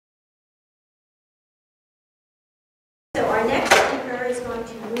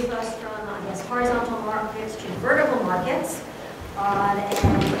going to move us from, I guess, horizontal markets to vertical markets. And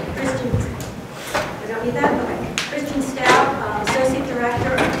Kristian, we don't need that? Okay. Kristian Stout, Associate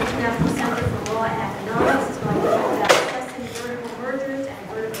Director of the International Center for Law and Economics, is going to talk about assessing vertical mergers and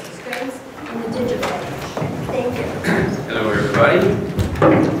vertical restraints in the digital age. Thank you. Hello, everybody.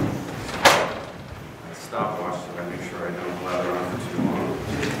 Stopwatch so I make sure I don't blather on for too long.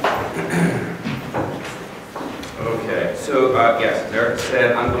 Okay, so yes, as Eric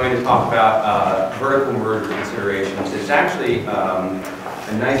said, I'm going to talk about vertical merger considerations. It's actually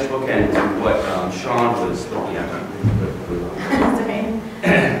a nice bookend to what Sean was looking at.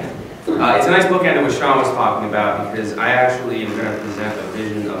 It's a nice bookend to what Sean was talking about, because I actually am going to present a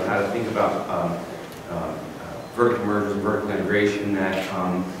vision of how to think about vertical mergers and vertical integration that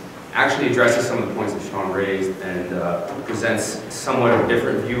actually addresses some of the points that Sean raised and presents somewhat of a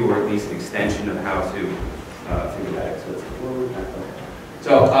different view, or at least an extension of how to think about it.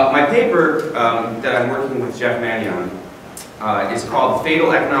 So my paper that I'm working with Jeff Manny on is called The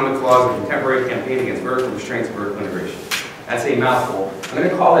Fatal Economic Flaws of Contemporary Campaign Against Vertical Restraints and Vertical Integration. That's a mouthful. I'm going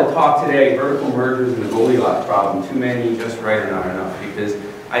to call the talk today Vertical Mergers and the Goldilocks Problem, too many, just right, or not enough, because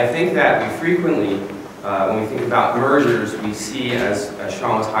I think that we frequently, when we think about mergers, we see, as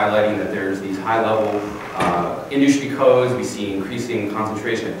Sean was highlighting, that there's these high-level industry codes. We see increasing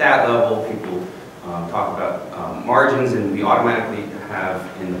concentration at that level. People talk about margins, and we automatically have,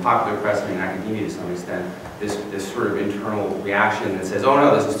 in the popular press and in academia to some extent, this sort of internal reaction that says, oh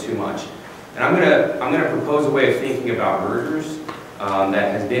no, this is too much. And I'm gonna propose a way of thinking about mergers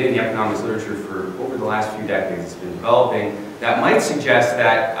that has been in the economics literature for over the last few decades. It's been developing, that might suggest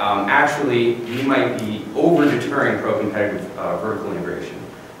that actually we might be over-deterring pro-competitive vertical integration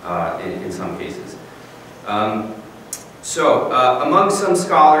in some cases. Among some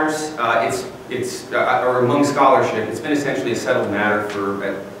scholars, or among scholarship, it's been essentially a settled matter for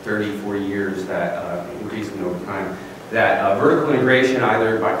 30, 40 years, that increasingly over time, that vertical integration,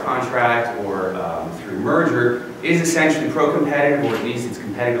 either by contract or through merger, is essentially pro-competitive, or at least it's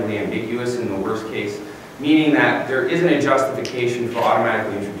competitively ambiguous in the worst case, meaning that there isn't a justification for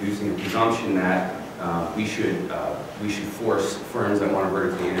automatically introducing a presumption that we should force firms that want to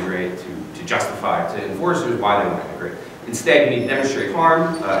vertically integrate to justify to enforcers why they want to integrate. Instead, you need to demonstrate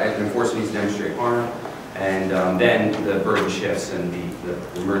harm, an enforcer needs to demonstrate harm, and then the burden shifts, and the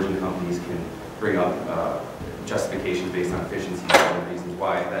merging companies can bring up justifications based on efficiency and other reasons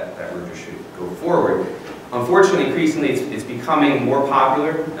why that merger should go forward. Unfortunately, increasingly, it's becoming more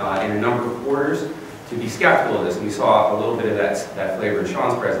popular in a number of quarters to be skeptical of this, and we saw a little bit of that flavor in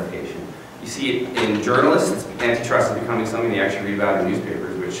Sean's presentation. You see it in journalists. Antitrust is becoming something they actually read about in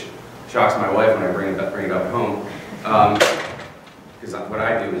newspapers, which shocks my wife when I bring it up at home. Because what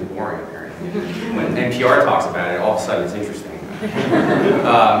I do is boring, apparently. When NPR talks about it, all of a sudden it's interesting.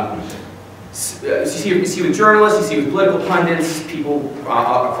 You see with journalists, you see with political pundits, people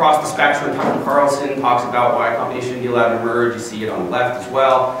across the spectrum. Tucker Carlson talks about why companies shouldn't be allowed to merge. You see it on the left as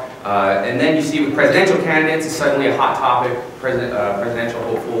well. And then you see with presidential candidates, it's suddenly a hot topic. Presidential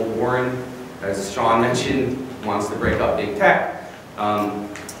hopeful Warren, as Sean mentioned, wants to break up big tech.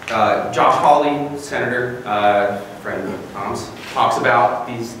 Josh Hawley, senator, friend of Tom's, talks about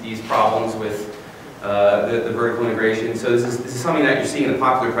these problems with the vertical integration. So this is something that you're seeing in the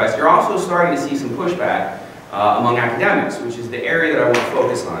popular press. You're also starting to see some pushback among academics, which is the area that I want to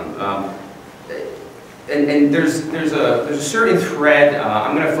focus on. And there's a certain thread.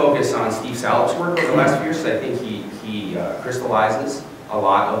 I'm going to focus on Steve Salop's work over the last few years, because I think he crystallizes a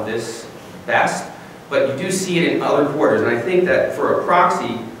lot of this best. But you do see it in other quarters, and I think that for a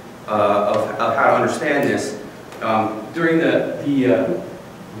proxy of how to understand this, during that's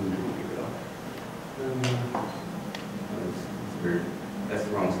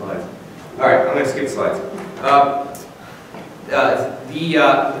the wrong slide. All right, I'm going to skip slides.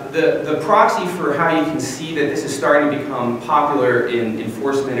 The proxy for how you can see that this is starting to become popular in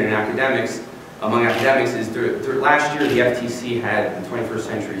enforcement and academics, among academics, is last year the FTC had the 21st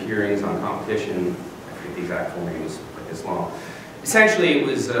century hearings on competition. I forget the exact full name, it was like this long. Essentially, it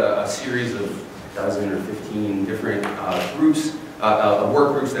was a series of a dozen or 15 different groups,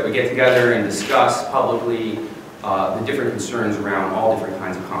 work groups that would get together and discuss publicly the different concerns around all different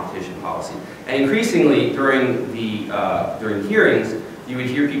kinds of competition policy. And increasingly, during the hearings, you would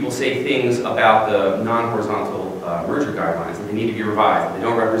hear people say things about the non-horizontal merger guidelines, that they need to be revised, that they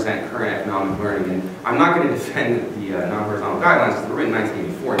don't represent current economic learning. And I'm not going to defend the non-horizontal guidelines, because they were written in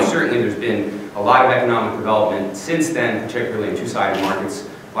 1984, and certainly there's been a lot of economic development since then, particularly in two-sided markets.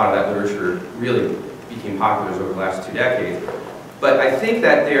 A lot of that literature really became popular over the last 2 decades. But I think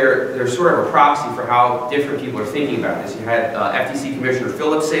that they're sort of a proxy for how different people are thinking about this. You had FTC Commissioner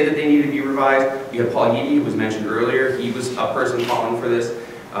Phillips say that they need to be revised. You had Paul Yeadie, who was mentioned earlier. He was a person calling for this.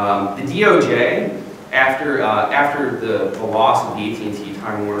 The DOJ, after the loss of the AT&T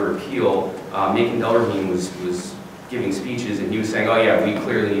Time Warner appeal, Macon Delrahim was giving speeches, and he was saying, oh yeah, we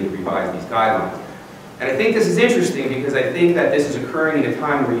clearly need to revise these guidelines. And I think this is interesting because I think that this is occurring in a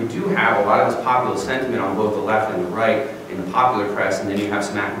time where you do have a lot of this popular sentiment on both the left and the right in the popular press, and then you have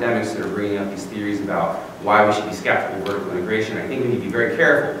some academics that are bringing up these theories about why we should be skeptical of vertical integration. I think we need to be very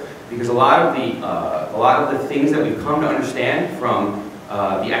careful because a lot of the things that we've come to understand from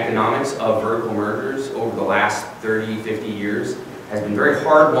the economics of vertical mergers over the last 30, 50 years has been very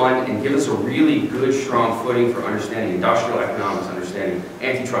hard won and give us a really good, strong footing for understanding industrial economics, understanding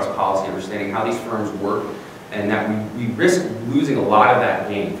antitrust policy, understanding how these firms work, and that we risk losing a lot of that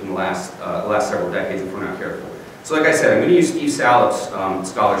gain from the last several decades if we're not careful. So like I said, I'm going to use Steve Salop's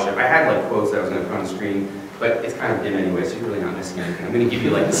scholarship. I had like quotes that I was going to put on the screen, but it's kind of dim anyway, so you're really not missing anything. I'm going to give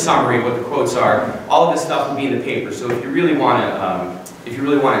you like the summary of what the quotes are. All of this stuff will be in the paper, so if you really want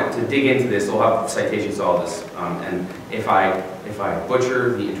to dig into this, we'll have citations to all this. And if I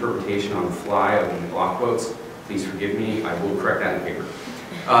butcher the interpretation on the fly of the block quotes, please forgive me. I will correct that in the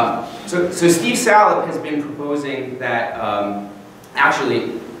paper. So Steve Salop has been proposing that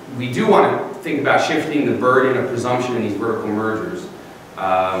actually we do want to think about shifting the burden of presumption in these vertical mergers.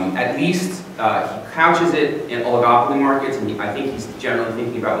 At least he couches it in oligopoly markets, and I think he's generally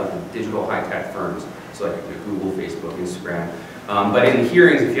thinking about like the digital high-tech firms, so like Google, Facebook, Instagram. But in the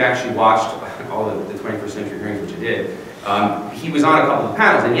hearings, if you actually watched all the 21st century hearings, which I did, he was on a couple of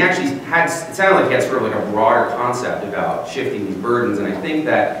panels, and he actually had, it sounded like he had sort of like a broader concept about shifting these burdens, and I think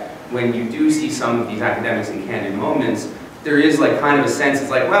that when you do see some of these academics in candid moments, there is like kind of a sense, it's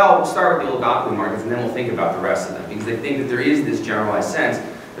like, well, we'll start with the oligopoly markets and then we'll think about the rest of them, because they think that there is this generalized sense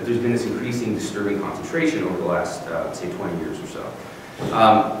that there's been this increasing disturbing concentration over the last, say, 20 years or so.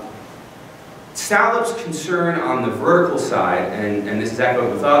 Salop's concern on the vertical side, and this is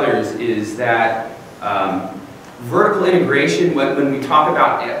echoed with others, is that vertical integration, when we talk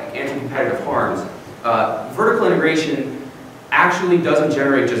about anti-competitive harms, vertical integration actually doesn't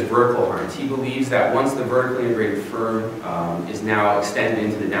generate just vertical harms. He believes that once the vertically integrated firm is now extended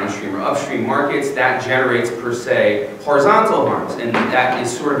into the downstream or upstream markets, that generates, per se, horizontal harms. And that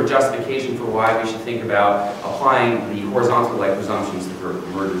is sort of a justification for why we should think about applying the horizontal-like presumptions to vertical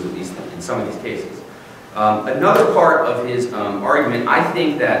mergers, at least in some of these cases. Another part of his argument, I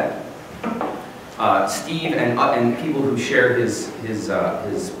think that Steve and people who share his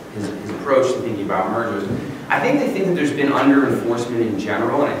approach to thinking about mergers, I think they think that there's been under-enforcement in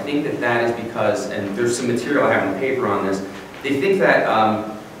general, and I think that that is because, and there's some material I have in the paper on this, they think that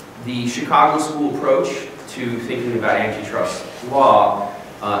the Chicago school approach to thinking about antitrust law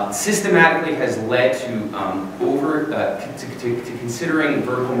systematically has led to considering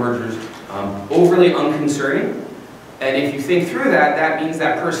vertical mergers overly unconcerning. And if you think through that, that means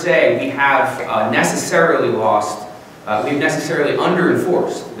that per se we have necessarily we've necessarily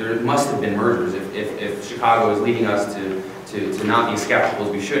under-enforced. There must have been mergers. If Chicago is leading us to not be as skeptical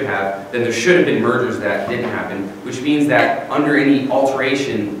as we should have, then there should have been mergers that didn't happen, which means that under any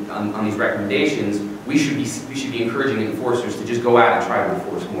alteration on these recommendations, we should be encouraging enforcers to just go out and try to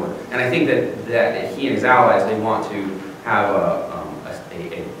enforce more. And I think that he and his allies, they want to have a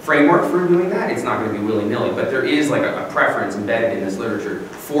framework for doing that. It's not going to be willy-nilly, but there is like a preference embedded in this literature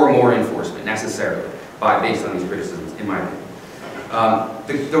for more enforcement necessarily, based on these criticisms, in my opinion.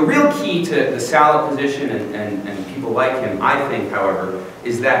 The real key to the Salop position and people like him, I think, however,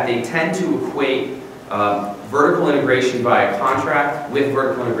 is that they tend to equate vertical integration via contract with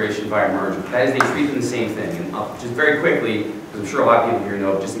vertical integration via merger. That is, they treat them the same thing. And just very quickly, because I'm sure a lot of people here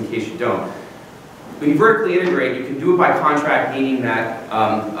know, just in case you don't, when you vertically integrate, you can do it by contract, meaning that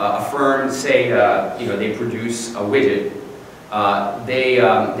a firm, say, they produce a widget.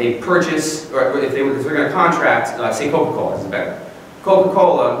 They purchase, or if they're going to contract, say Coca-Cola, this is better.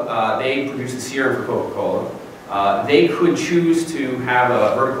 Coca-Cola, they produce the serum for Coca-Cola. They could choose to have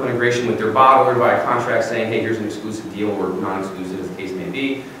a vertical integration with their bottler by a contract saying, hey, here's an exclusive deal, or non-exclusive as the case may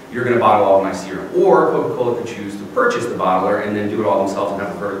be. You're going to bottle all of my serum. Or Coca-Cola could choose to purchase the bottler and then do it all themselves and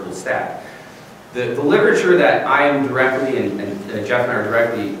have a vertical stack. The literature that I am directly, and Jeff and I are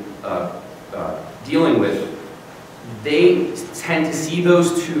directly dealing with, they tend to see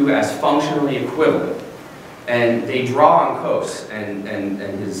those two as functionally equivalent. And they draw on Coase and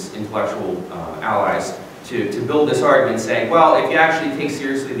his intellectual allies to build this argument saying, well, if you actually take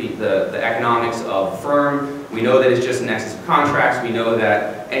seriously the economics of a firm, we know that it's just an excess of contracts, we know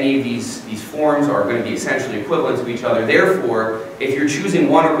that any of these forms are going to be essentially equivalent to each other. Therefore, if you're choosing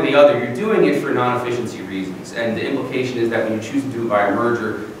one over the other, you're doing it for non-efficiency reasons. And the implication is that when you choose to do it by a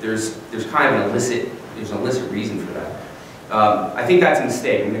merger, there's kind of an illicit reason for that. I think that's a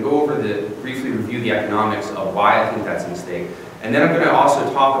mistake. I'm going to go over briefly review the economics of why I think that's a mistake. And then I'm going to also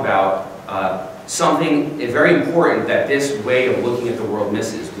talk about something very important that this way of looking at the world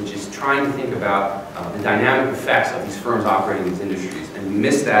misses, which is trying to think about the dynamic effects of these firms operating in these industries. And we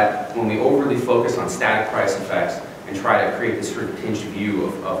miss that when we overly focus on static price effects and try to create this sort of pinched view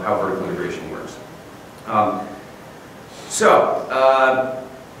of how vertical integration works.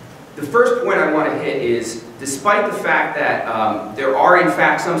 The first point I want to hit is, despite the fact that there are in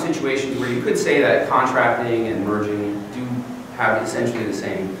fact some situations where you could say that contracting and merging do have essentially the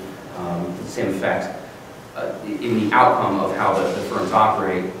same effects in the outcome of how the firms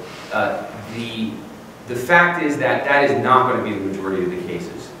operate, the fact is that that is not going to be the majority of the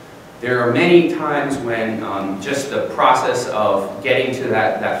cases. There are many times when just the process of getting to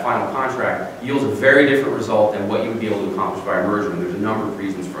that final contract yields a very different result than what you would be able to accomplish by a merger, and there's a number of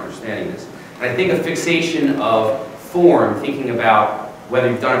reasons for understanding this. And I think a fixation of form, thinking about whether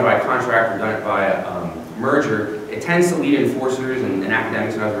you've done it by a contract or done it by a merger, it tends to lead enforcers and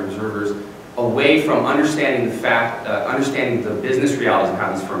academics and other observers away from understanding understanding the business realities of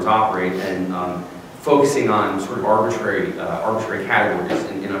how these firms operate and focusing on sort of arbitrary categories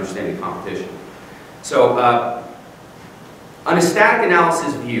in understanding competition. So, on a static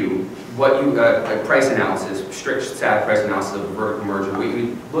analysis view, price analysis, strict static price analysis of a vertical merger, what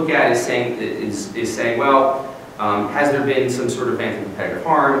you look at is saying, well, has there been some sort of anti-competitive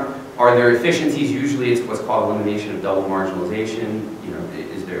harm? Are there efficiencies? Usually, it's what's called elimination of double marginalization. You know,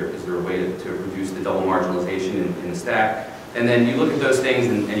 is there a way to reduce the double marginalization in the stack? And then you look at those things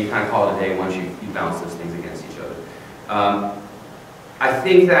and you kind of call it a day once you balance those things against each other. I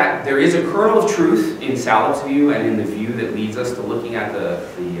think that there is a kernel of truth in Salop's view and in the view that leads us to looking at the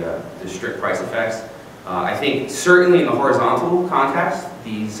strict price effects. I think certainly in the horizontal context,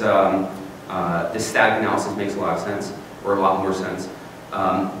 this static analysis makes a lot of sense, or a lot more sense.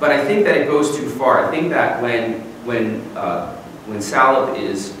 But I think that it goes too far. I think that when Salop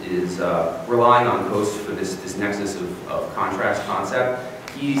is relying on Coase for this nexus of contrast concept,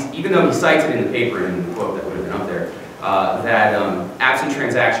 even though he cites it in the paper and in the quote that would have been up there, that absent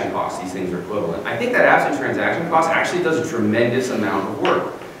transaction costs, these things are equivalent. I think that absent transaction costs actually does a tremendous amount of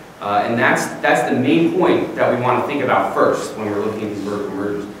work. And that's the main point that we want to think about first when we're looking at these vertical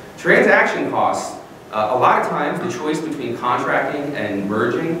mergers. Transaction costs, a lot of times the choice between contracting and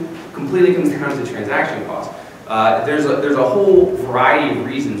merging completely comes down to transaction costs. There's a whole variety of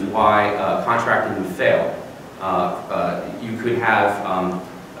reasons why contracting would fail. You could have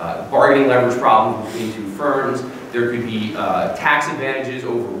bargaining leverage problems between two firms. There could be tax advantages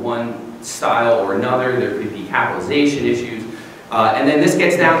over one style or another. There could be capitalization issues. And then this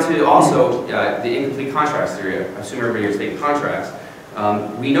gets down to also the incomplete contracts theory. I assume everybody here is taking contracts.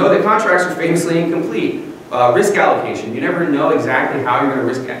 We know that contracts are famously incomplete. Risk allocation. You never know exactly how you're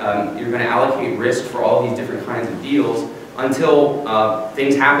going to allocate risk for all these different kinds of deals until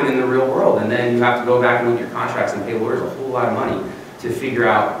things happen in the real world, and then you have to go back and look at your contracts and pay lawyers a whole lot of money to figure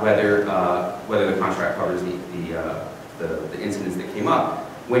out whether the contract covers the incidents that came up.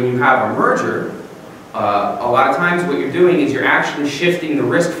 When you have a merger, a lot of times what you're doing is you're actually shifting the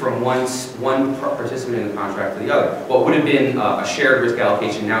risk from one participant in the contract to the other. What would have been a shared risk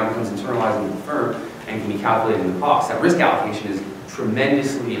allocation now becomes internalized into the firm and can be calculated in the cost. That risk allocation is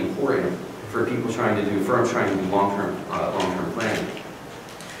tremendously important for people trying to do, firms trying to do long-term planning.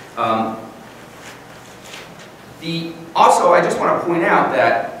 Also, I just want to point out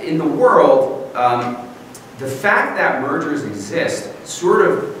that in the world, the fact that mergers exist sort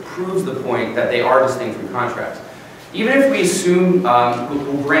of proves the point that they are distinct from contracts. Even if we assume,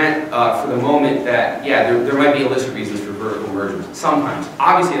 we'll grant for the moment that, yeah, there might be illicit reasons for vertical mergers. Sometimes.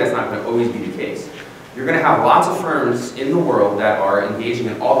 Obviously, that's not going to always be the case. You're going to have lots of firms in the world that are engaging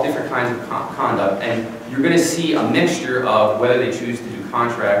in all different kinds of conduct, and you're going to see a mixture of whether they choose to do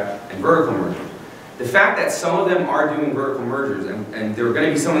contract and vertical mergers. The fact that some of them are doing vertical mergers, and there are going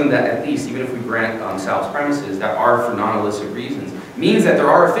to be some of them that, at least, even if we grant Salop's premises, that are for non-illicit reasons, means that there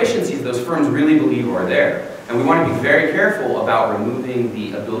are efficiencies those firms really believe are there. And we want to be very careful about removing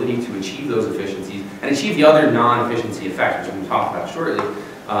the ability to achieve those efficiencies and achieve the other non-efficiency effects, which we'll talk about shortly,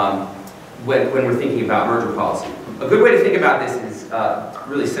 when we're thinking about merger policy. A good way to think about this is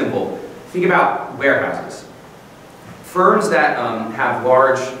really simple. Think about warehouses. Firms that have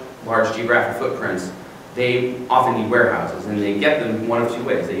large geographic footprints, they often need warehouses, and they get them one of two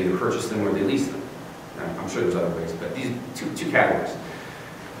ways. They either purchase them or they lease them. I'm sure there's other ways, but these two categories.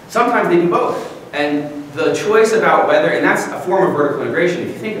 Sometimes they do both. And the choice about whether, and that's a form of vertical integration if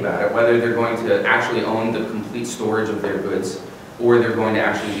you think about it, whether they're going to actually own the complete storage of their goods or they're going to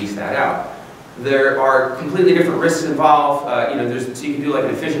actually lease that out. There are completely different risks involved. So you can do like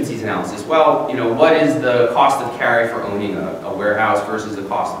an efficiencies analysis. Well, what is the cost of carry for owning a warehouse versus the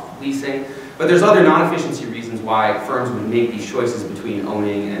cost of leasing? But there's other non-efficiency reasons why firms would make these choices between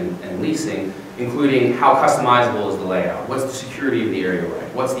owning and leasing, including how customizable is the layout, what's the security of the area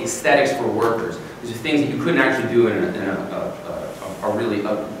like, what's the aesthetics for workers. These are things that you couldn't actually do in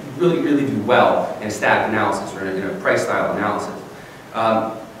really do well in a static analysis or in a price style analysis.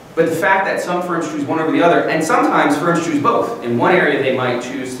 But the fact that some firms choose one over the other, and sometimes firms choose both. In one area they might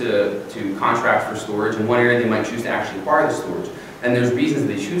choose to contract for storage, in one area they might choose to actually acquire the storage. And there's reasons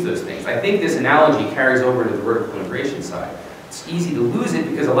they choose those things. I think this analogy carries over to the vertical integration side. It's easy to lose it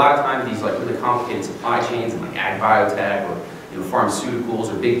because a lot of times these like really complicated supply chains and like ag biotech or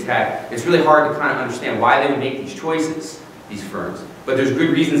pharmaceuticals or big tech, it's really hard to kind of understand why they would make these choices, these firms. But there's good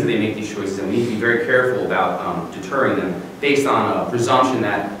reasons that they make these choices, and we need to be very careful about deterring them based on a presumption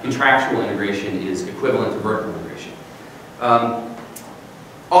that contractual integration is equivalent to vertical integration.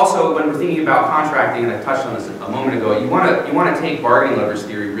 Also, when we're thinking about contracting, and I touched on this a moment ago, you want to take bargaining leverage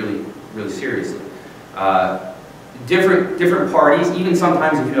theory really seriously. Different parties, even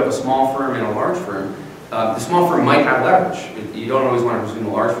sometimes if you have a small firm and a large firm, the small firm might have leverage. You don't always want to presume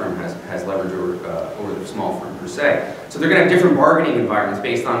the large firm has leverage over the small firm per se. So they're going to have different bargaining environments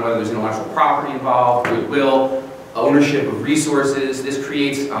based on whether there's intellectual property involved, goodwill, ownership of resources. This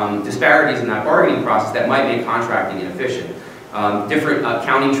creates disparities in that bargaining process that might make contracting inefficient. Different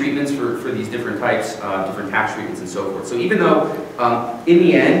accounting treatments for these different types, different tax treatments and so forth. So even though in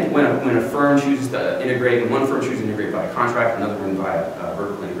the end, when a firm chooses to integrate, when one firm chooses to integrate by contract, another one by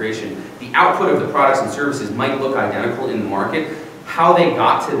vertical integration, the output of the products and services might look identical in the market. How they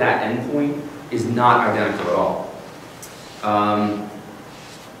got to that endpoint is not identical at all.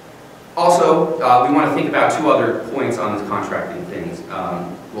 Also, we want to think about two other points on this contracting things.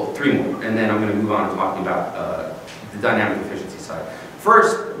 Well, three more, and then I'm going to move on to talking about the dynamic efficiency side.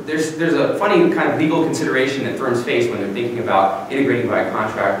 First, there's a funny kind of legal consideration that firms face when they're thinking about integrating by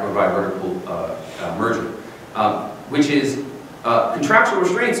contract or by vertical merger, which is contractual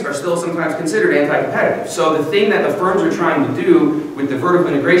restraints are still sometimes considered anti-competitive. So the thing that the firms are trying to do with the vertical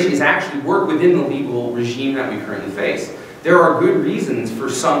integration is actually work within the legal regime that we currently face. There are good reasons for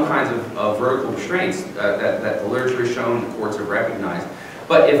some kinds of vertical restraints that the literature has shown, the courts have recognized.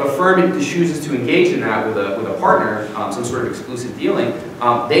 But if a firm chooses to engage in that with a partner, some sort of exclusive dealing,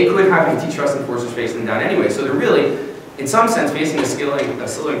 they could have antitrust enforcers facing them down anyway. So they're really, in some sense, facing a skilling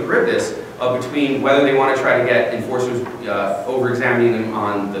charybdis between whether they want to try to get enforcers over-examining them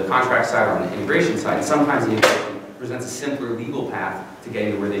on the contract side or on the integration side. And sometimes the integration presents a simpler legal path to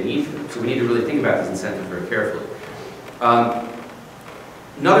getting to where they need to. So we need to really think about these incentives very carefully.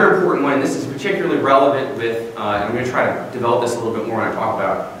 Another important one, and this is particularly relevant with, and I'm going to try to develop this a little bit more when I talk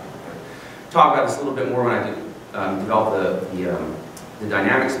about this a little bit more when I develop the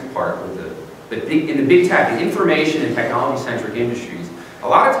dynamics part of in the big tech, the information and technology-centric industries. A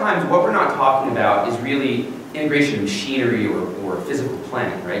lot of times, what we're not talking about is really integration of machinery or physical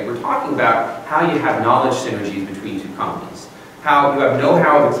plant, right? We're talking about how you have knowledge synergies between two companies. How you have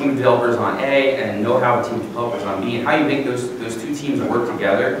know-how of a team of developers on A and know-how of a team of developers on B, and how you make those two teams work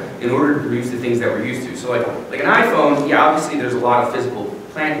together in order to produce the things that we're used to. So like an iPhone, yeah, obviously there's a lot of physical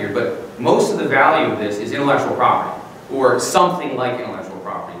plant here, but most of the value of this is intellectual property, or something like intellectual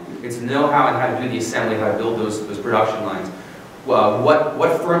property. It's know-how and how to do the assembly, how to build those production lines.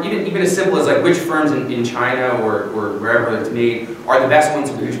 What firm, even as simple as like which firms in China or wherever it's made are the best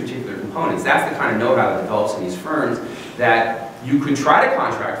ones to produce particular components. That's the kind of know-how that develops in these firms that you could try to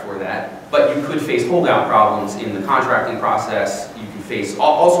contract for that, but you could face holdout problems in the contracting process. You can face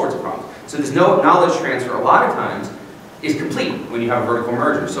all sorts of problems. So this knowledge transfer a lot of times is complete when you have a vertical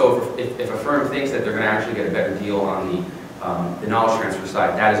merger. So if a firm thinks that they're going to actually get a better deal on the knowledge transfer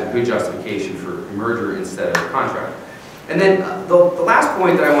side, that is a good justification for a merger instead of a contract. And then the last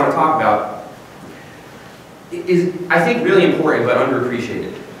point that I want to talk about is, I think, really important but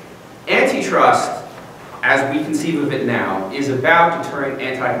underappreciated. Antitrust, as we conceive of it now, is about deterring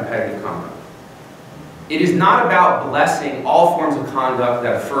anti-competitive conduct. It is not about blessing all forms of conduct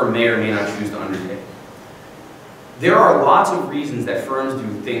that a firm may or may not choose to undertake. There are lots of reasons that firms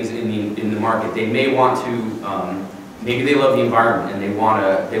do things in the market. They may want to, maybe they love the environment and they want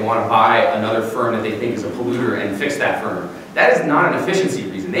to buy another firm that they think is a polluter and fix that firm. That is not an efficiency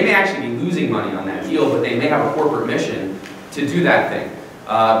reason. They may actually be losing money on that deal, but they may have a corporate mission to do that thing.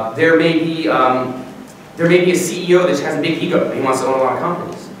 There may be a CEO that has a big ego. He wants to own a lot of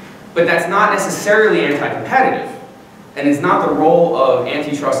companies. But that's not necessarily anti-competitive. And it's not the role of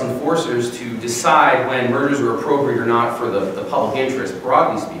antitrust enforcers to decide when mergers are appropriate or not for the public interest,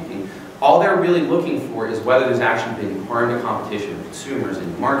 broadly speaking. All they're really looking for is whether there's actually been harm to competition of consumers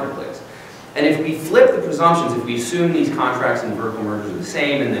in the marketplace. And if we flip the presumptions, if we assume these contracts and vertical mergers are the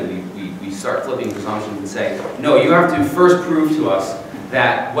same, and then we start flipping presumptions and say, no, you have to first prove to us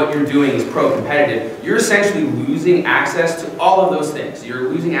that what you're doing is pro-competitive, you're essentially losing access to all of those things. You're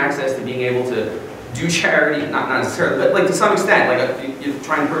losing access to being able to do charity, not necessarily, but like to some extent, like you're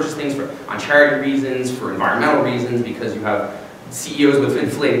trying to purchase things on charity reasons, for environmental reasons, because you have CEOs with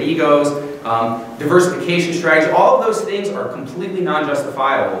inflated egos, diversification strategy, all of those things are completely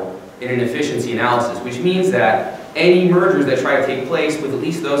non-justifiable in an efficiency analysis, which means that any mergers that try to take place with at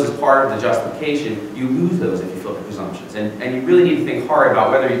least those as part of the justification, you lose those if you flip the presumptions. And you really need to think hard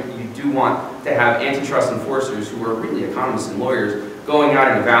about whether you do want to have antitrust enforcers who are really economists and lawyers going out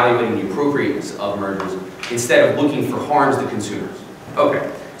and evaluating the appropriateness of mergers instead of looking for harms to consumers.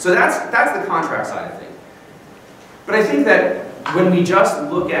 Okay, so that's the contract side of things. But I think that when we just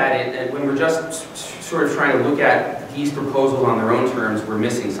look at it, and when we're just sort of trying to look at these proposals on their own terms, we're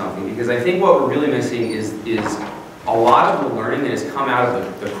missing something. Because I think what we're really missing is a lot of the learning that has come out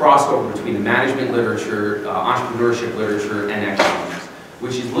of the crossover between the management literature, entrepreneurship literature, and economics,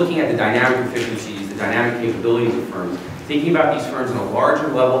 which is looking at the dynamic efficiencies, the dynamic capabilities of firms, thinking about these firms on a larger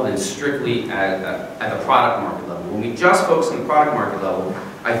level than strictly at the product market level. When we just focus on the product market level,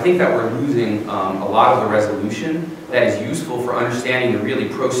 I think that we're losing a lot of the resolution that is useful for understanding the really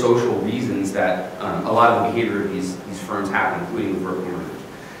pro-social reasons that a lot of the behavior of these firms have, including the vertical mergers.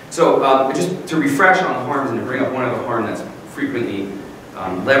 So just to refresh on the harms and to bring up one other harm that's frequently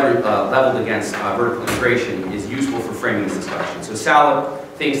leveled against vertical integration is useful for framing this discussion. So Salib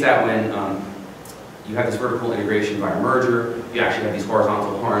thinks that when you have this vertical integration by a merger, you actually have these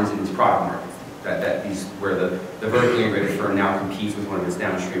horizontal harms in these product markets. Where the vertically integrated firm now competes with one of its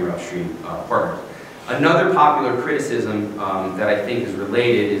downstream or upstream partners. Another popular criticism that I think is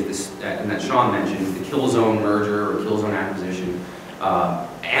related is this, and that Sean mentioned, the kill zone merger or kill zone acquisition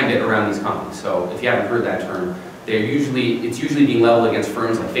ambit around these companies. So if you haven't heard that term, it's usually being leveled against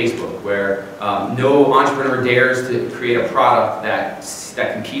firms like Facebook, where no entrepreneur dares to create a product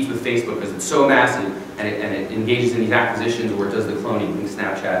that competes with Facebook because it's so massive and it engages in these acquisitions, or it does the cloning. Think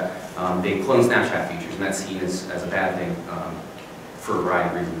Snapchat. They clone Snapchat features, and that's seen as a bad thing for a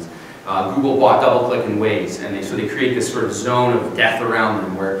variety of reasons. Google bought DoubleClick and Waze, and so they create this sort of zone of death around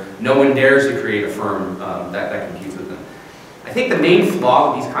them where no one dares to create a firm that competes with them. I think the main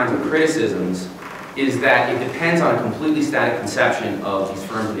flaw with these kinds of criticisms is that it depends on a completely static conception of these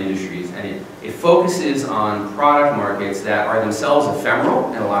firms and industries, and it focuses on product markets that are themselves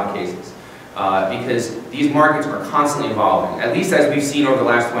ephemeral in a lot of cases. Because these markets are constantly evolving, at least as we've seen over the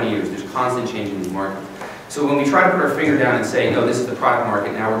last 20 years. There's constant change in these markets. So when we try to put our finger down and say, no, this is the product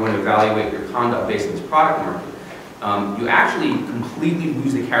market, now we're going to evaluate your conduct based on this product market, you actually completely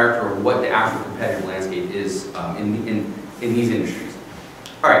lose the character of what the actual competitive landscape is in these industries.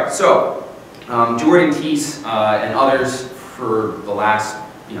 All right, so Jordan Teese and others for the last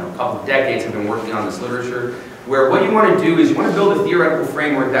couple of decades have been working on this literature, where what you want to do is you want to build a theoretical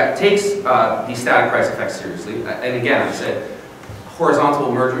framework that takes these static price effects seriously. And again, I said,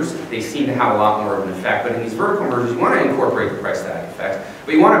 horizontal mergers, they seem to have a lot more of an effect, but in these vertical mergers, you want to incorporate the price static effects,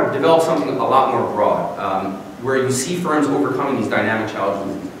 but you want to develop something a lot more broad, where you see firms overcoming these dynamic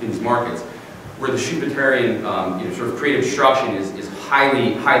challenges in these markets, where the Schumpeterian sort of creative destruction is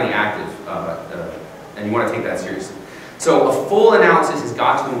highly active, and you want to take that seriously. So a full analysis has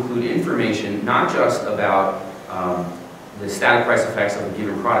got to include information, not just about the static price effects of a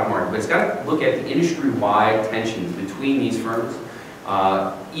given product market, but it's got to look at the industry-wide tensions between these firms,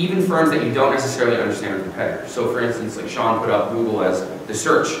 even firms that you don't necessarily understand are competitors. So for instance, like Sean put up Google as the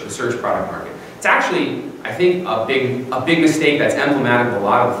search product market. It's actually, I think, a big mistake that's emblematic of a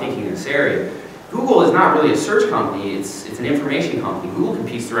lot of the thinking in this area. Google is not really a search company, it's an information company. Google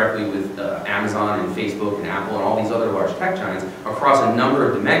competes directly with Amazon and Facebook and Apple and all these other large tech giants across a number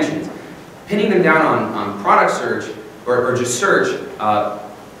of dimensions. Pinning them down on product search or just search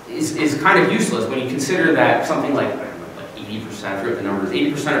is kind of useless when you consider that something like 80%, I forget the numbers,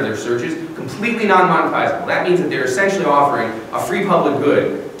 80% of their searches completely non-monetizable. That means that they're essentially offering a free public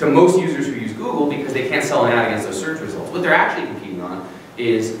good to most users who use Google because they can't sell an ad against those search results. What they're actually competing on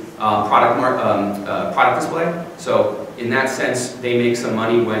is product display. So in that sense, they make some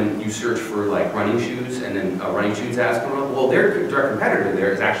money when you search for like running shoes and then running shoes ads come up. Well, their direct competitor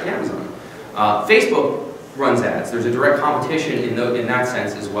there is actually Amazon. Facebook runs ads. There's a direct competition in that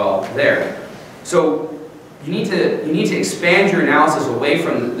sense as well there. So you need to expand your analysis away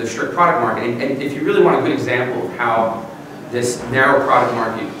from the strict product market. And if you really want a good example of how this narrow product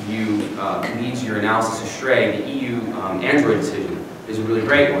market view leads your analysis astray, the EU Android decision is a really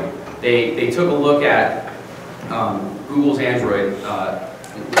great one. They took a look at Google's Android,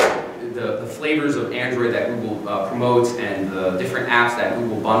 the flavors of Android that Google promotes and the different apps that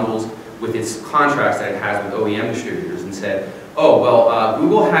Google bundles with its contracts that it has with OEM distributors, and said, oh, well,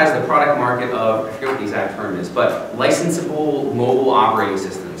 Google has the product market of, I forget what the exact term is, but licensable mobile operating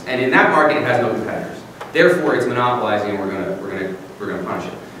systems. And in that market, it has no competitors. Therefore, it's monopolizing, and we're gonna punish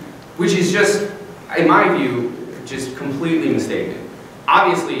it. Which is just, in my view, just completely mistaken.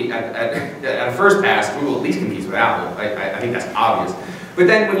 Obviously, at first pass, Google at least competes with Apple. I think that's obvious. But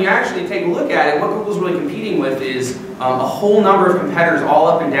then when you actually take a look at it, what Google's really competing with is a whole number of competitors all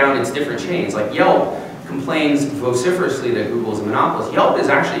up and down its different chains. Like Yelp complains vociferously that Google is a monopolist. Yelp is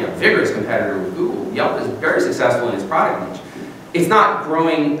actually a vigorous competitor with Google. Yelp is very successful in its product niche. It's not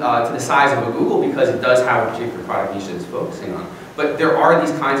growing to the size of a Google because it does have a particular product niche that it's focusing on. But there are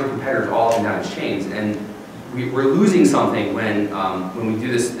these kinds of competitors all up and down its chains, and we're losing something when we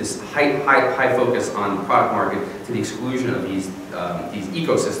do this high focus on the product market to the exclusion of these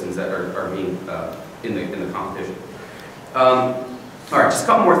ecosystems that are being in the competition. All right, just a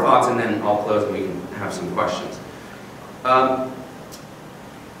couple more thoughts, and then I'll close, and we can have some questions. I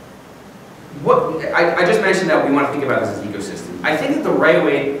just mentioned that we want to think about this as ecosystem. I think that the right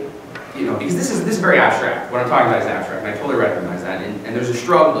way, because this is very abstract. What I'm talking about is abstract, and I totally recognize that. And there's a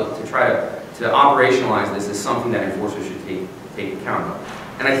struggle to try to operationalize this as something that enforcers should take account of.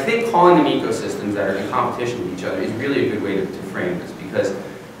 And I think calling them ecosystems that are in competition with each other is really a good way to frame this, because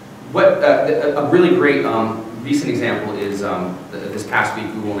a really great recent example is this past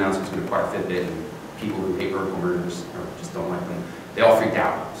week Google announced it's going to acquire Fitbit, and people who hate vertical mergers or just don't like them, they all freaked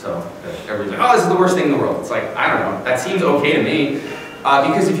out. So everybody's like, oh, this is the worst thing in the world. It's like, I don't know, that seems okay to me.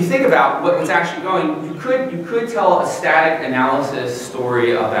 Because if you think about what's actually going, you could tell a static analysis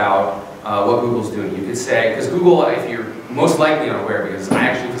story about what Google's doing. You could say, because Google, if you're most likely unaware, because I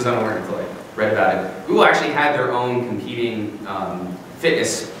actually was unaware until I read about it, Google actually had their own competing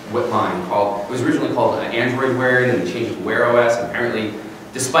fitness line called, it was originally called Android Wear, and then they changed it to Wear OS. And apparently,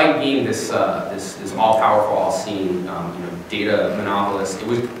 despite being this all-powerful, all-seeing data monopolist, it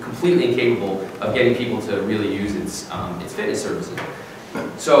was completely incapable of getting people to really use its fitness services.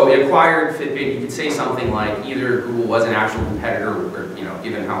 So it acquired Fitbit. You could say something like either Google was an actual competitor, or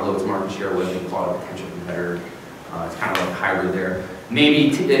given how low its market share was, you could call it a potential competitor. It's kind of like a hybrid there.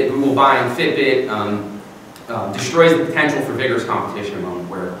 Maybe Google buying Fitbit destroys the potential for vigorous competition among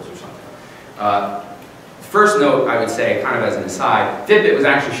wearables or something. First note, I would say, kind of as an aside, Fitbit was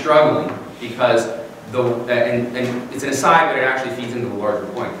actually struggling because and it's an aside, but it actually feeds into the larger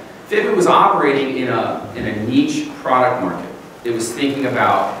point. Fitbit was operating in a niche product market. It was thinking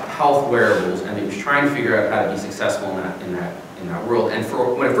about health wearables, and it was trying to figure out how to be successful in that world. And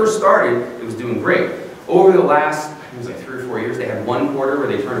when it first started, it was doing great. Over the last, it was like 3 or 4 years, they had one quarter where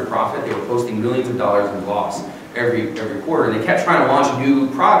they turned a profit. They were posting millions of dollars in loss every quarter, and they kept trying to launch new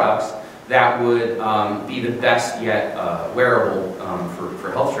products that would be the best yet wearable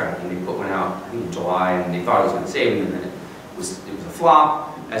for health tracking. They put one out, I think, in July, and they thought it was going to save them, and then it was a flop.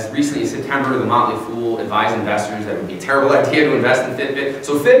 As recently as September, the Motley Fool advised investors that it would be a terrible idea to invest in Fitbit.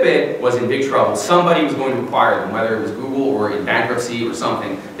 So Fitbit was in big trouble. Somebody was going to acquire them, whether it was Google or in bankruptcy or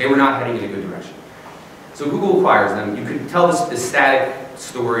something. They were not heading in a good direction. So Google acquires them. You could tell this static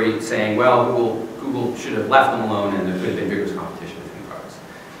story saying, well, Google should have left them alone, and there could have been vigorous competition between products.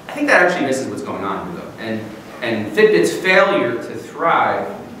 I think that actually misses what's going on here, though. And Fitbit's failure to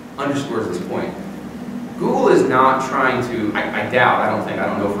thrive underscores this point. Google is not trying to, I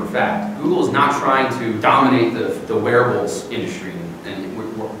don't know for a fact, Google is not trying to dominate the wearables industry and the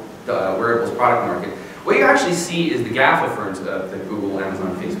wearables product market. What you actually see is the GAFA firms, the Google,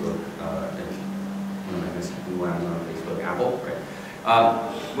 Amazon, Facebook, Google, Amazon, Facebook, Apple, right?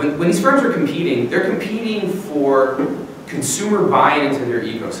 When these firms are competing, they're competing for consumer buy-in into their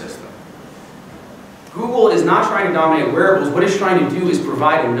ecosystem. Google is not trying to dominate wearables. What it's trying to do is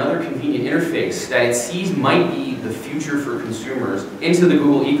provide another convenient interface that it sees might be the future for consumers into the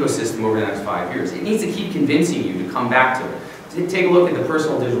Google ecosystem over the next 5 years. It needs to keep convincing you to come back to it. Take a look at the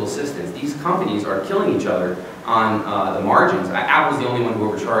personal digital assistants. These companies are killing each other on the margins. Apple's the only one who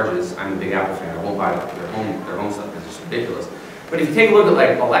overcharges. I'm a big Apple fan. I won't buy their home stuff because it's ridiculous. But if you take a look at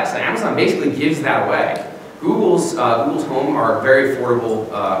like Alexa, Amazon basically gives that away. Google's Home are very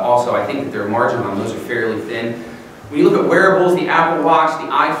affordable. Also, I think that their margins on those are fairly thin. When you look at wearables, the Apple Watch, the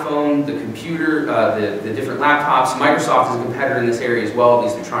iPhone, the computer, the different laptops, Microsoft is a competitor in this area as well, at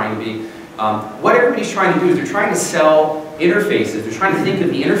least they're trying to be. What everybody's trying to do is they're trying to sell interfaces. They're trying to think of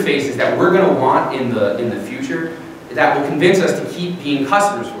the interfaces that we're going to want in the future that will convince us to keep being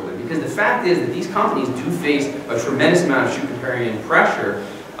customers for them. Because the fact is that these companies do face a tremendous amount of shoe contrarian pressure,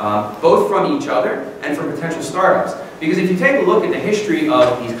 both from each other and from potential startups. Because if you take a look at the history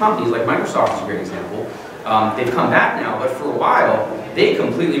of these companies, like Microsoft is a great example, they've come back now, but for a while, they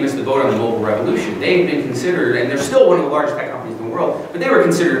completely missed the boat on the mobile revolution. They've been considered, and they're still one of the largest tech companies in the world, but they were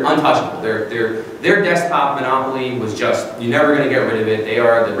considered untouchable. Their desktop monopoly was just, you're never going to get rid of it. They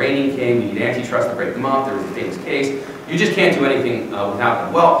are the reigning king. You need antitrust to break them up. There was a famous case. You just can't do anything without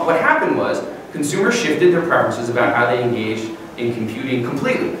them. Well, what happened was consumers shifted their preferences about how they engaged in computing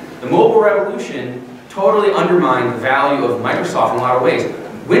completely. The mobile revolution totally undermined the value of Microsoft in a lot of ways.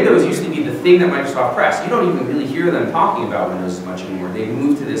 Windows used to be the thing that Microsoft pressed. You don't even really hear them talking about Windows as much anymore. They've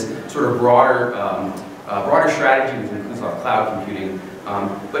moved to this sort of broader strategy, which includes a lot of cloud computing.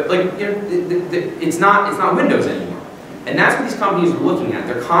 But like, you know, it's not Windows anymore. And that's what these companies are looking at.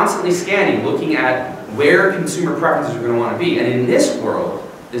 They're constantly scanning, looking at where consumer preferences are going to want to be. And in this world,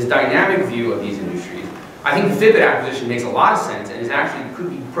 this dynamic view of these industries, I think the Fitbit acquisition makes a lot of sense and is actually could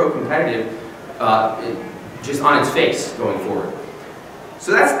be pro-competitive just on its face going forward.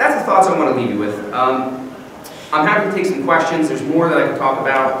 So that's the thoughts I want to leave you with. I'm happy to take some questions. There's more that I can talk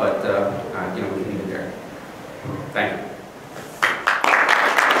about, but you know, we can leave it there. Thank you.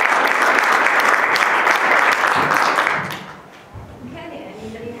 Okay,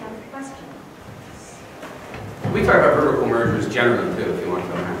 anybody have questions? We talk about vertical mergers generally too, if you want to.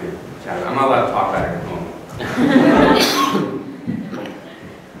 I'm happy to chat. I'm not allowed to talk about it at home.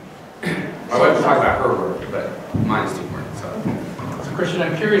 My wife will talk about her work, but mine is too important. So Kristian,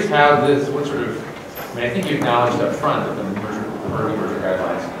 I'm curious how this, what sort of, I mean, I think you acknowledged up front that the merger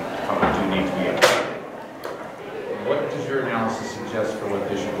guidelines probably do need to be updated. What does your analysis suggest for what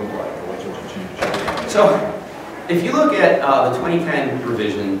this should look like, or what sorts of changes? So, if you look at the 2010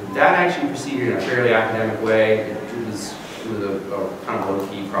 revision, that actually proceeded in a fairly academic way. It was a kind of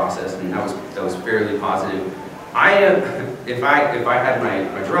low-key process, and that was fairly positive. If I had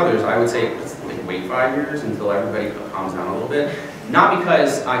my druthers, I would say let's wait 5 years until everybody calms down a little bit. Not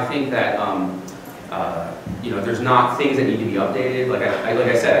because I think that you know, there's not things that need to be updated. Like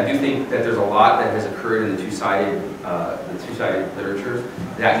I said, I do think that there's a lot that has occurred in the two-sided literatures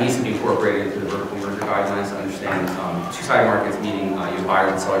that needs to be incorporated into the vertical merger guidelines to understand two-sided markets, meaning your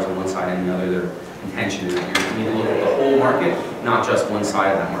buyers and sellers on one side and the other. Their intention is that you need to look at the whole market, not just one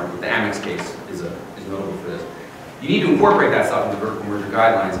side of that market. The Amex case is notable for this. You need to incorporate that stuff into the vertical merger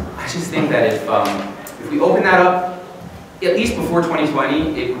guidelines. I just think that if we open that up, at least before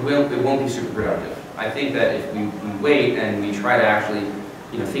 2020, it won't be super productive. I think that if we wait and we try to actually,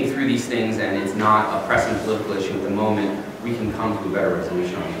 you know, think through these things and it's not a pressing political issue at the moment, we can come to a better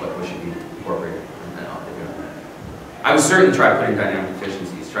resolution on what should be incorporated. I would certainly try to put in dynamic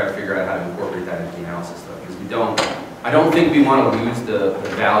efficiencies, try to figure out how to incorporate that into the analysis though, because I don't think we want to lose the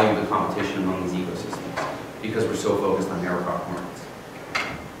value of the competition among these ecosystems because we're so focused on narrow profit markets.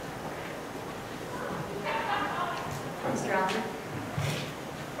 Mr. Allen?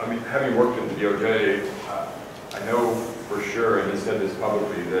 I mean, having worked in the DOJ, I know for sure, and he said this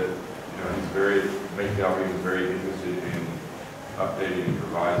publicly, that he's very interested in updating and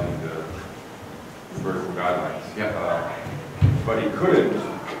revising the vertical guidelines. Yep. But he couldn't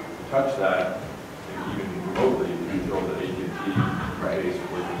touch that even remotely until the AT&T case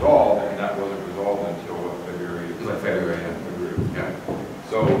was resolved, and that wasn't resolved until February. It was like February. Yeah.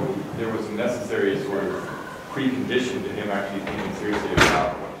 So there was a necessary sort of precondition to him actually thinking seriously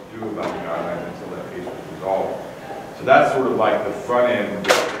about what to do about the guidelines until that case was resolved. So that's sort of like the front end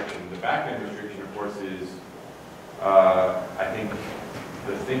restriction. The back end restriction, of course, is I think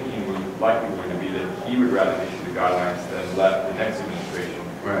the thinking was likely going to be that he would rather issue the guidelines than let the next administration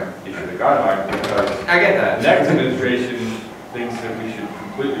issue the guidelines, because I get that. The next administration thinks that we should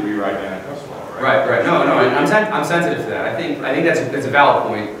completely rewrite antitrust law. Right. No. I'm sensitive to that. I think that's a valid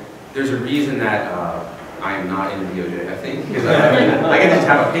point. There's a reason that I am not in the DOJ. I think because I can just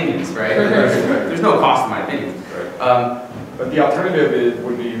have opinions, right? There's no cost to my opinions. Right. But the alternative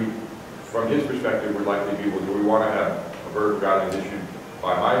would be, from his perspective, would likely be, well, do we want to have a vertical guidelines issued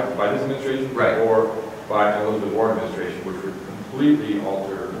by this administration, or by an Elizabeth Warren administration, which would completely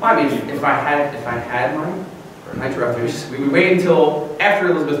alter? Well, I mean, if I had my druthers, we would wait until after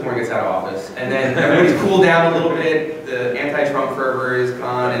Elizabeth Warren gets out of office, and then everybody's cooled down a little bit. The anti-Trump fervor is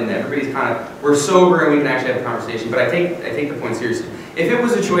gone, and everybody's we're sober, and we can actually have a conversation. But I take the point seriously. If it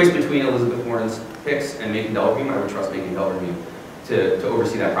was a choice between Elizabeth Warren's picks and Macon Delrahim, I would trust Macon Delrahim to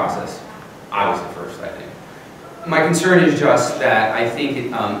oversee that process. Obviously first, I think. My concern is just that I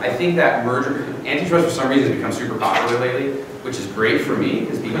think that antitrust for some reason has become super popular lately, which is great for me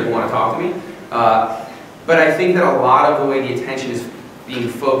because people want to talk to me. But I think that a lot of the way the attention is being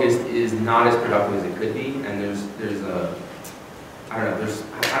focused is not as productive as it could be, and there's a, I don't know,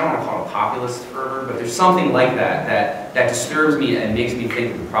 I don't want to call it a populist fervor, but there's something like that disturbs me and makes me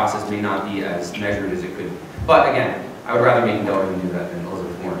think that the process may not be as measured as it could be. But again, I would rather make Delaware do that than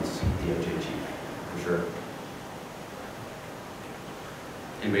Elizabeth Warren's DOJ chief, for sure.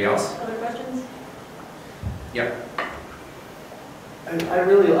 Anybody else? Other questions? Yep.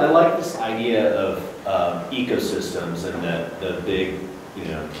 I like this idea of ecosystems, and that the big,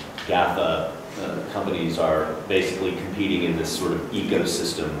 GAFA companies are basically competing in this sort of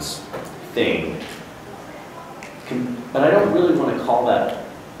ecosystems thing. But I don't really want to call that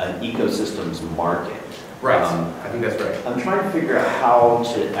an ecosystems market. Right. I think that's right. I'm trying to figure out how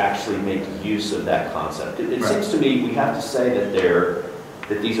to actually make use of that concept. It seems to me we have to say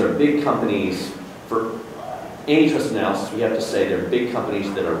that these are big companies. For antitrust analysis, we have to say they're big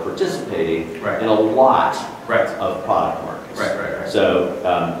companies that are participating in a lot of product markets. Right. So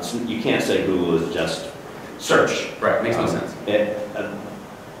you can't say Google is just search. Right, makes no sense.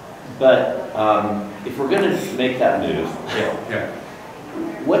 But if we're going to make that move,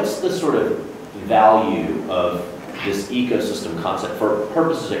 what's the sort of value of this ecosystem concept for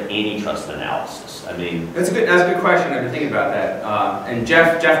purposes of antitrust analysis? I mean, that's a good question. I've been thinking about that, and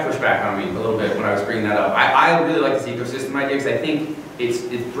Jeff pushed back on me a little bit when I was bringing that up. I really like this ecosystem idea because I think it's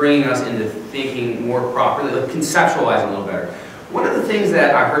bringing us into thinking more properly, like conceptualizing a little better. One of the things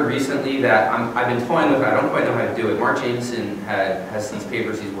that I heard recently that I've been toying with, I don't quite know how to do it. Mark Jameson has these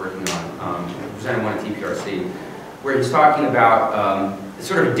papers he's working on. He presented one at TPRC, where he's talking about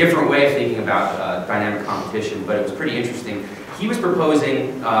sort of a different way of thinking about dynamic competition, but it was pretty interesting. He was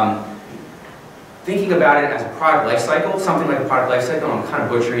proposing thinking about it as a product life cycle, something like a product life cycle. I'm kind of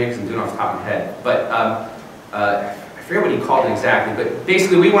butchering it because I'm doing it off the top of my head, but I forget what he called it exactly, but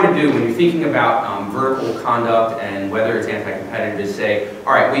basically what we want to do when you're thinking about vertical conduct and whether it's anti-competitive is say,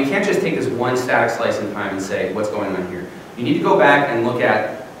 all right, we can't just take this one static slice in time and say, what's going on here? You need to go back and look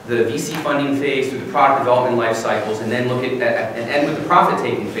at the VC funding phase through the product development life cycles, and then look at that and end with the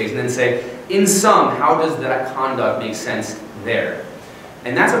profit-taking phase, and then say, in sum, how does that conduct make sense there?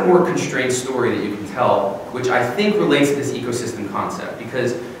 And that's a more constrained story that you can tell, which I think relates to this ecosystem concept,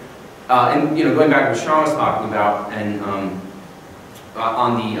 because, and going back to what Sean was talking about, and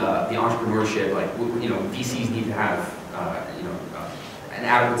on the entrepreneurship, like VCs need to have an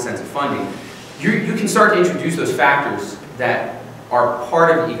adequate sense of funding. You can start to introduce those factors that are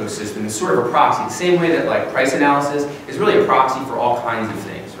part of the ecosystem. It's sort of a proxy, the same way that like price analysis is really a proxy for all kinds of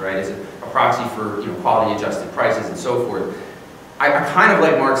things, right? It's a proxy for quality adjusted prices and so forth. I kind of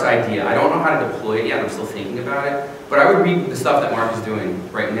like Mark's idea. I don't know how to deploy it yet. I'm still thinking about it. But I would read the stuff that Mark is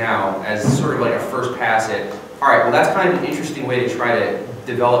doing right now as sort of like a first pass at, all right, well, that's kind of an interesting way to try to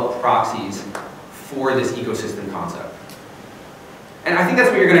develop proxies for this ecosystem concept. And I think that's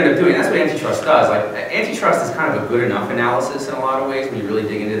what you're going to end up doing. That's what antitrust does. Like, antitrust is kind of a good enough analysis in a lot of ways when you really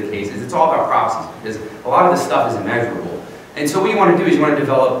dig into the cases. It's all about proxies because a lot of this stuff is immeasurable. And so what you want to do is you want to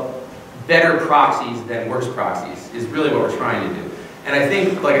develop better proxies than worse proxies is really what we're trying to do. And I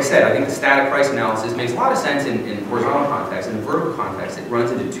think, like I said, I think the static price analysis makes a lot of sense in horizontal context. In the vertical context, it runs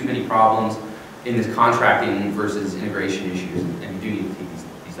into too many problems in this contracting versus integration issues, and you do need to take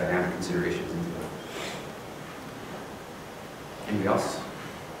these dynamic considerations into it. Anybody else?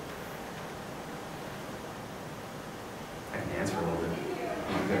 I can answer a little bit.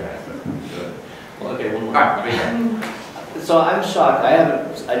 well, okay, one more. All right. So I'm shocked.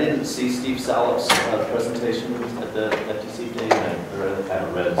 I didn't see Steve Salop's presentation at the FTC thing. I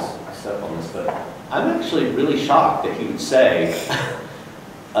haven't read his stuff on this, but I'm actually really shocked that he would say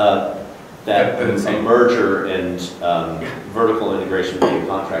that a merger and vertical integration being a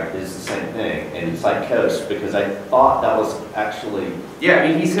contract is the same thing, and it's like coast, because I thought that was actually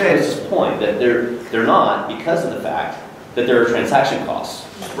he said his point that they're not, because of the fact that there are transaction costs.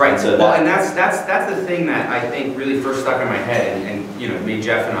 Right. So and that's the thing that I think really first stuck in my head and made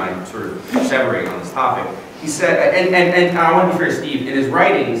Jeff and I sort of separate on this topic. He said, and I want to be fair to Steve, in his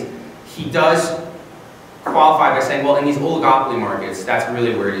writings, he does qualify by saying, well, in these oligopoly markets, that's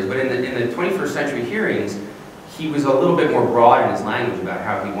really where it is. But in the 21st century hearings, he was a little bit more broad in his language about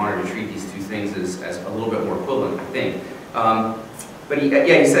how he wanted to treat these two things as a little bit more equivalent, I think. But he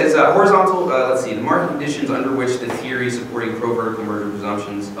says, horizontal, let's see, the market conditions under which the theory supporting pro-vertical merger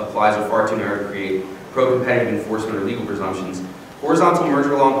presumptions applies are far too narrow to create pro-competitive enforcement or legal presumptions. Horizontal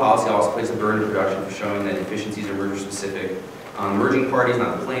merger law and policy also place a burden of production for showing that deficiencies are merger-specific. merging parties,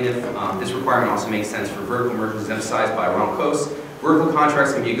 not the plaintiff. This requirement also makes sense for vertical mergers, as emphasized by Ronald Coase. Vertical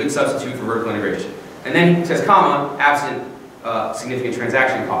contracts can be a good substitute for vertical integration. And then he says, comma, absent significant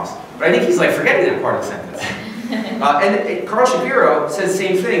transaction costs. But I think he's like forgetting that part of the sentence. And Carl Shapiro says the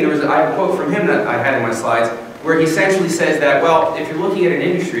same thing. I have a quote from him that I had in my slides, where he essentially says that, well, if you're looking at an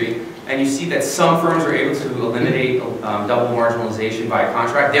industry and you see that some firms are able to eliminate double marginalization by a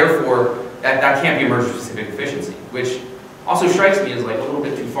contract, therefore, that can't be a merger-specific efficiency, which also strikes me as like a little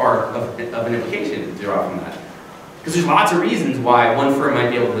bit too far of an implication to draw from that. Because there's lots of reasons why one firm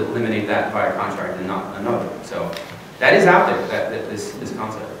might be able to eliminate that by a contract and not another. So that is out there, this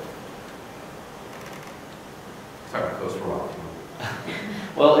concept. Talk about Coase for a while.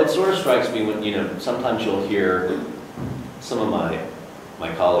 Well, it sort of strikes me when, sometimes you'll hear some of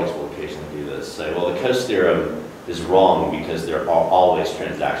my colleagues will occasionally do this, say, well, the Coase theorem is wrong because there are always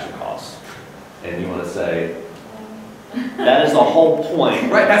transaction costs. And you want to say, that is the whole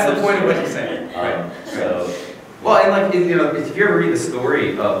point. Right, that's the point of what you're saying. Right. So, well, and like, if you ever read the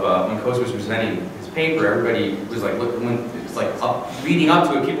story of when Coase was presenting his paper, everybody was like, leading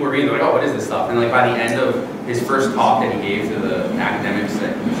up to it, people were reading, they're like, oh, what is this stuff? And like by the end of his first talk that he gave to the academics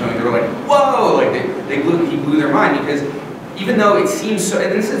that he was showing, they were like, whoa, like he blew their mind, because even though it seems so,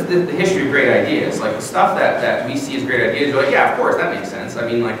 and this is the history of great ideas, like the stuff that we see as great ideas, you're like, yeah, of course, that makes sense. I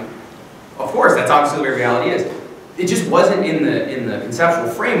mean, like, of course, that's obviously the way reality is. It just wasn't in the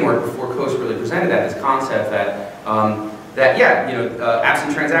conceptual framework before Coase really presented this concept that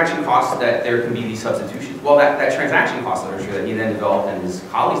absent transaction costs, that there can be these substitutions. Well, that transaction cost literature that he then developed and his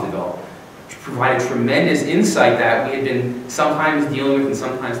colleagues developed provided tremendous insight that we had been sometimes dealing with and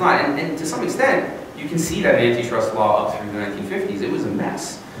sometimes not. And to some extent, you can see that in antitrust law up through the 1950s, it was a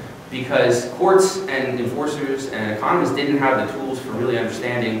mess. Because courts and enforcers and economists didn't have the tools for really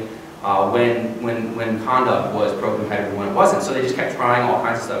understanding when conduct was pro-competitive and when it wasn't. So they just kept trying all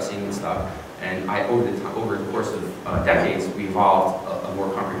kinds of stuff, seeing this stuff. And over the course of decades, we evolved a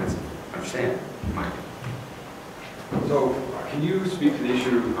more comprehensive understanding, in my opinion. So, can you speak to the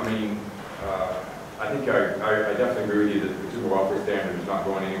issue? I mean, I think I definitely agree with you that the consumer welfare standard is not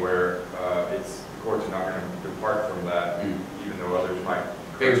going anywhere. The courts are not going to depart from that, even though others might.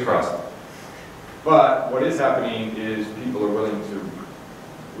 Fingers crossed. But what is happening is people are willing to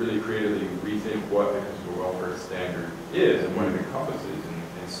really creatively rethink what the consumer welfare standard is and what it encompasses,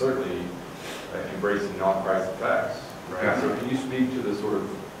 and certainly embracing non-price effects. Right? Yeah. So can you speak to the sort of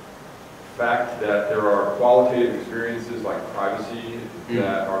fact that there are qualitative experiences like privacy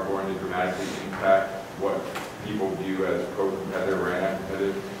that are going to dramatically impact what people view as pro-competitive or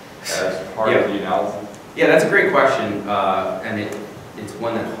anti-competitive as part of the analysis? Yeah, that's a great question, and it's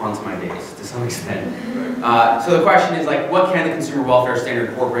one that haunts my days to some extent. So the question is, like, what can the consumer welfare standard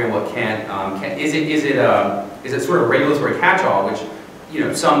incorporate and what can't? Is it sort of regulatory catch-all, which,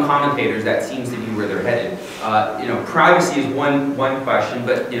 some commentators, that seems to be where they're headed. Privacy is one question,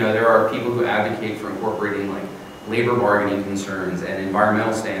 but there are people who advocate for incorporating like labor bargaining concerns and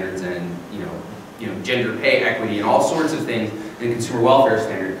environmental standards and gender pay equity and all sorts of things in the consumer welfare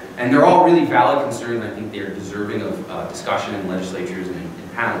standard. And they're all really valid concerns, and I think they're deserving of discussion in legislatures and in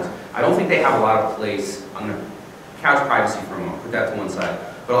panels. I don't think they have a lot of place. I'm going to couch privacy for a moment, put that to one side.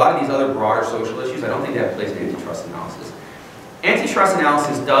 But a lot of these other broader social issues, I don't think they have a place in antitrust analysis. Antitrust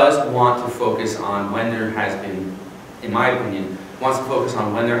analysis does want to focus on when there has been, in my opinion, wants to focus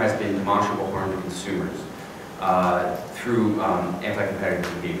on when there has been demonstrable harm to consumers through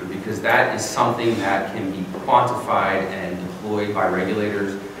anti-competitive behavior, because that is something that can be quantified and deployed by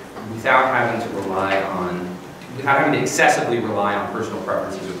regulators without having to excessively rely on personal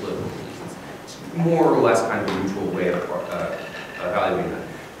preferences or political beliefs. It's more or less kind of a neutral way of evaluating that.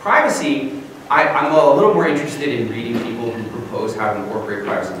 Privacy, I'm a little more interested in reading people who propose how to incorporate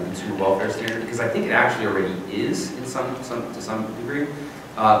privacy in the consumer welfare standard, because I think it actually already is to some degree.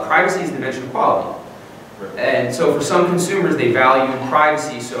 Privacy is the dimension of quality. And so for some consumers, they value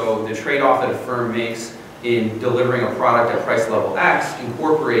privacy, so the trade-off that a firm makes in delivering a product at price level X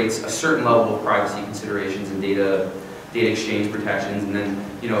incorporates a certain level of privacy considerations and data exchange protections, and then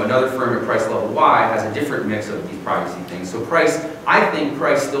another firm at price level Y has a different mix of these privacy things. So I think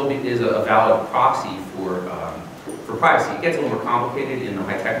price still is a valid proxy for privacy. It gets a little more complicated in the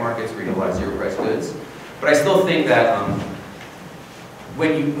high-tech markets where you have a lot of zero-price goods, but I still think that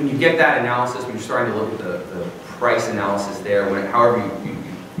when you get that analysis, when you're starting to look at the price analysis there, however you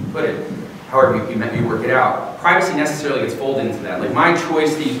put it, however you work it out, privacy necessarily gets folded into that. Like my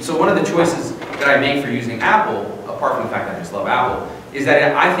choice, so one of the choices that I make for using Apple, apart from the fact that I just love Apple, is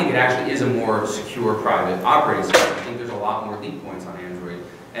that I think it actually is a more secure private operating system. I think there's a lot more leak points on Android.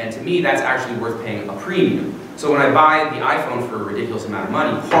 And to me, that's actually worth paying a premium. So when I buy the iPhone for a ridiculous amount of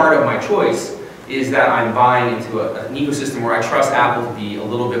money, part of my choice is that I'm buying into an ecosystem where I trust Apple to be a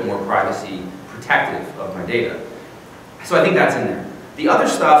little bit more privacy protective of my data. So I think that's in there. The other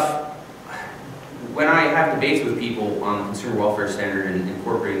stuff, when I have debates with people on the consumer welfare standard and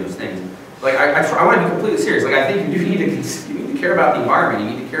incorporating those things, like I want to be completely serious. Like I think you need to care about the environment.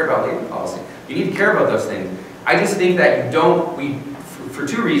 You need to care about labor policy. You need to care about those things. I just think that you don't. For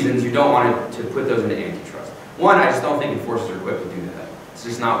two reasons, you don't want to put those into antitrust. One, I just don't think enforcers are equipped to do that. It's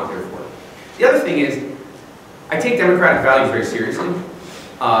just not what they're for. The other thing is, I take democratic values very seriously.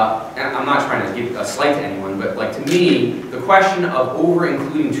 And I'm not trying to give a slight to anyone, but like to me, the question of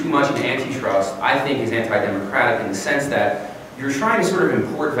over-including too much into antitrust, I think is anti-democratic in the sense that you're trying to sort of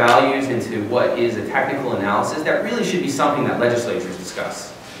import values into what is a technical analysis that really should be something that legislatures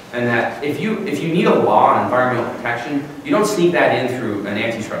discuss. And that if you need a law on environmental protection, you don't sneak that in through an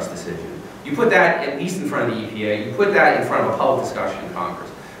antitrust decision. You put that at least in front of the EPA, you put that in front of a public discussion in Congress.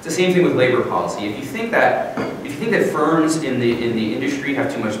 It's the same thing with labor policy. If you think that firms in the industry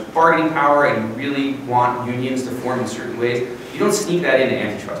have too much bargaining power and you really want unions to form in certain ways, you don't sneak that into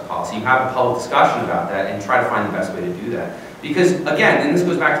antitrust policy. You have a public discussion about that and try to find the best way to do that. Because again, and this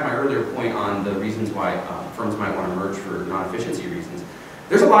goes back to my earlier point on the reasons why firms might want to merge for non-efficiency reasons.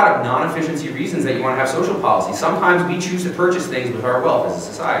 There's a lot of non-efficiency reasons that you want to have social policy. Sometimes we choose to purchase things with our wealth as a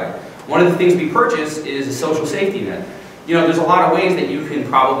society. One of the things we purchase is a social safety net. You know, there's a lot of ways that you can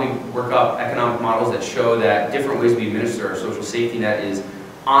probably work up economic models that show that different ways we administer our social safety net is,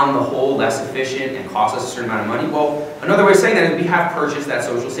 on the whole, less efficient and costs us a certain amount of money. Well, another way of saying that is we have purchased that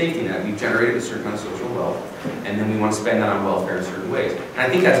social safety net. We've generated a certain amount of social wealth, and then we want to spend that on welfare in certain ways. And I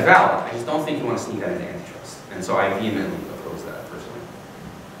think that's valid. I just don't think you want to sneak that into antitrust. And so I vehemently oppose that, personally.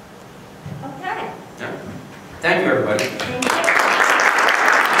 Okay. Yeah. Thank you, everybody. Thank you.